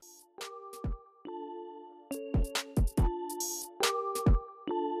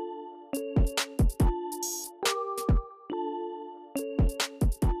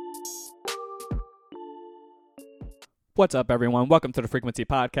What's up, everyone? Welcome to the Frequency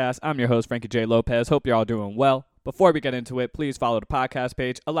Podcast. I'm your host, Frankie J. Lopez. Hope you're all doing well. Before we get into it, please follow the podcast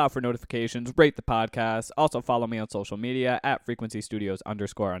page, allow for notifications, rate the podcast. Also follow me on social media at Frequency Studios _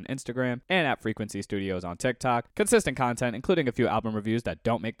 on Instagram and at Frequency Studios on TikTok. Consistent content, including a few album reviews that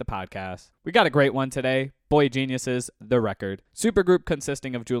don't make the podcast. We got a great one today. Boygenius' The Record. Supergroup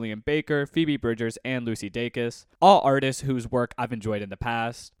consisting of Julian Baker, Phoebe Bridgers, and Lucy Dacus. All artists whose work I've enjoyed in the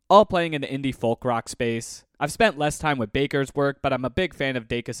past. All playing in the indie folk rock space. I've spent less time with Baker's work, but I'm a big fan of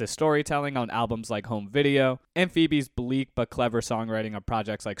Dacus' storytelling on albums like Home Video, and Phoebe's bleak but clever songwriting on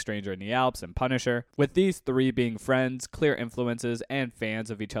projects like Stranger in the Alps and Punisher. With these three being friends, clear influences, and fans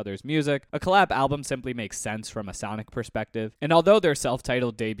of each other's music, a collab album simply makes sense from a sonic perspective. And although their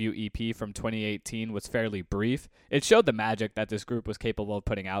self-titled debut EP from 2018 was fairly brief, it showed the magic that this group was capable of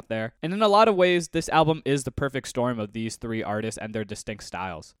putting out there. And in a lot of ways, this album is the perfect storm of these three artists and their distinct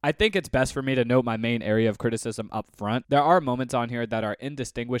styles. I think it's best for me to note my main area of criticism up front. There are moments on here that are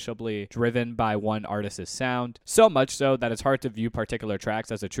indistinguishably driven by one artist's sound, so much so that it's hard to view particular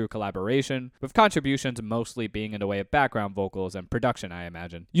tracks as a true collaboration, with contributions mostly being in the way of background vocals and production, I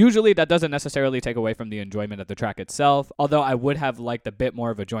imagine. Usually that doesn't necessarily take away from the enjoyment of the track itself, although I would have liked a bit more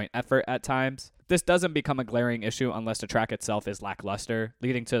of a joint effort at times. This doesn't become a glaring issue unless the track itself is lackluster,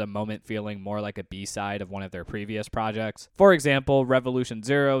 leading to the moment feeling more like a B-side of one of their previous projects. For example, Revolution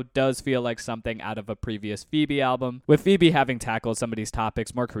Zero does feel like something out of a previous Phoebe album, with Phoebe having tackled some of these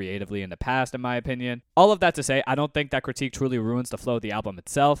topics more creatively in the past, in my opinion. All of that to say, I don't think that critique truly ruins the flow of the album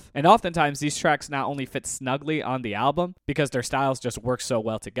itself, and oftentimes these tracks not only fit snugly on the album, because their styles just work so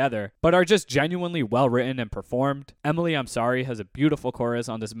well together, but are just genuinely well written and performed. Emily, I'm Sorry has a beautiful chorus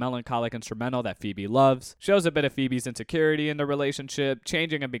on this melancholic instrumental that Phoebe loves, shows a bit of Phoebe's insecurity in the relationship,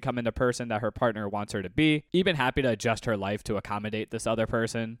 changing and becoming the person that her partner wants her to be, even happy to adjust her life to accommodate this other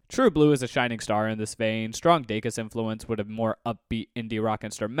person. True Blue is a shining star in this vein, strong Dacus influence with a more upbeat indie rock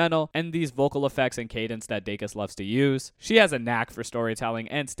instrumental, and these vocal effects and cadence that Dacus loves to use. She has a knack for storytelling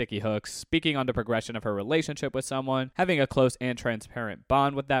and sticky hooks, speaking on the progression of her relationship with someone, having a close and transparent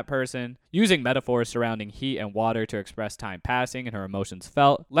bond with that person, using metaphors surrounding heat and water to express time passing and her emotions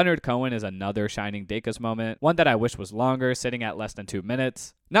felt. Leonard Cohen is another shining Dacus moment, one that I wish was longer, sitting at less than 2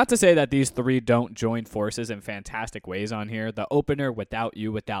 minutes. Not to say that these three don't join forces in fantastic ways on here. The opener, Without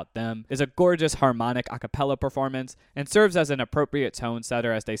You, Without Them, is a gorgeous harmonic a cappella performance and serves as an appropriate tone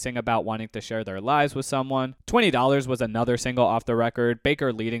setter as they sing about wanting to share their lives with someone. $20 was another single off the record,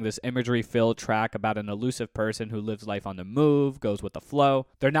 Baker leading this imagery-filled track about an elusive person who lives life on the move, goes with the flow.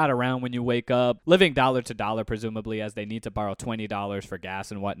 They're not around when you wake up, living dollar to dollar presumably as they need to borrow $20 for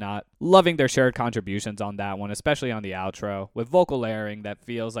gas and whatnot. Loving their shared contributions on that one, especially on the outro, with vocal layering that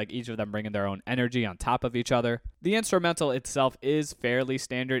feels like each of them bringing their own energy on top of each other. The instrumental itself is fairly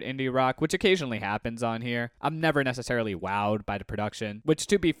standard indie rock, which occasionally happens on here. I'm never necessarily wowed by the production, which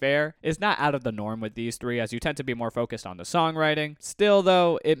to be fair, is not out of the norm with these three as you tend to be more focused on the songwriting. Still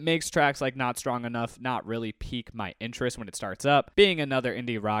though, it makes tracks like Not Strong Enough not really pique my interest when it starts up, being another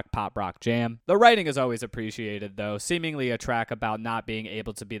indie rock pop rock jam. The writing is always appreciated though, seemingly a track about not being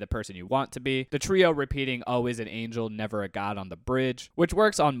able to be the person you want to be. The trio repeating always an angel, never a god on the bridge, which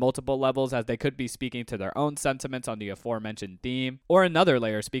works on multiple levels as they could be speaking to their own sentiments on the aforementioned theme, or another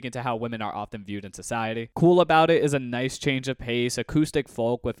layer speaking to how women are often viewed in society. Cool about it is a nice change of pace, acoustic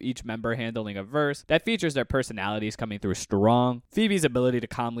folk with each member handling a verse that features their personalities coming through strong, Phoebe's ability to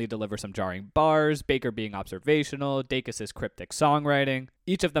calmly deliver some jarring bars, Baker being observational, Dacus' cryptic songwriting,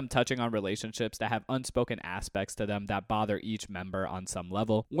 each of them touching on relationships that have unspoken aspects to them that bother each member on some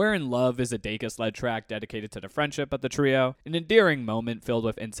level. We're in Love is a Dacus-led track dedicated to the friendship of the trio, an endearing moment filled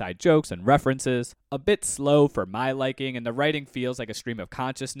with inside jokes and references, a bit slow for my liking, and the writing feels like a stream of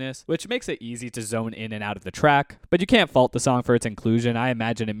consciousness, which makes it easy to zone in and out of the track, but you can't fault the song for its inclusion. I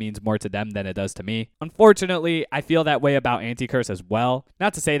imagine it means more to them than it does to me. Unfortunately, I feel that way about Anti-Curse as well.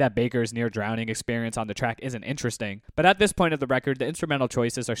 Not to say that Baker's near-drowning experience on the track isn't interesting, but at this point of the record, the instrumental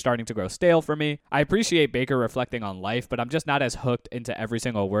choices are starting to grow stale for me. I appreciate Baker reflecting on life, but I'm just not as hooked into every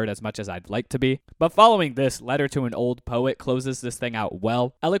single word as much as I'd like to be. But following this, Letter to an Old Poet closes this thing out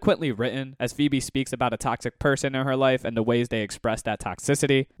well, eloquently written, as Phoebe speaks about a toxic person in her life and the ways they express that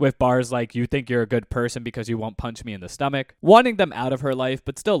toxicity, with bars like, "You think you're a good person because you won't punch me in the stomach," wanting them out of her life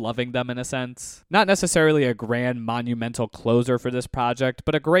but still loving them in a sense. Not necessarily a grand monumental closer for this project,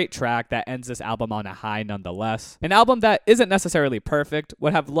 but a great track that ends this album on a high nonetheless. An album that isn't necessarily perfect, perfect,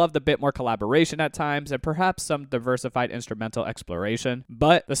 would have loved a bit more collaboration at times and perhaps some diversified instrumental exploration,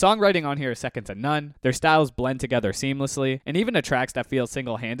 but the songwriting on here is second to none. Their styles blend together seamlessly, and even the tracks that feel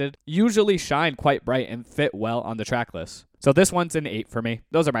single-handed usually shine quite bright and fit well on the track list. So this one's an 8 for me.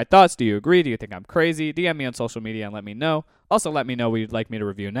 Those are my thoughts. Do you agree? Do you think I'm crazy? DM me on social media and let me know. Also, let me know what you'd like me to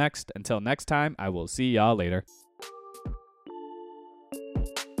review next. Until next time, I will see y'all later.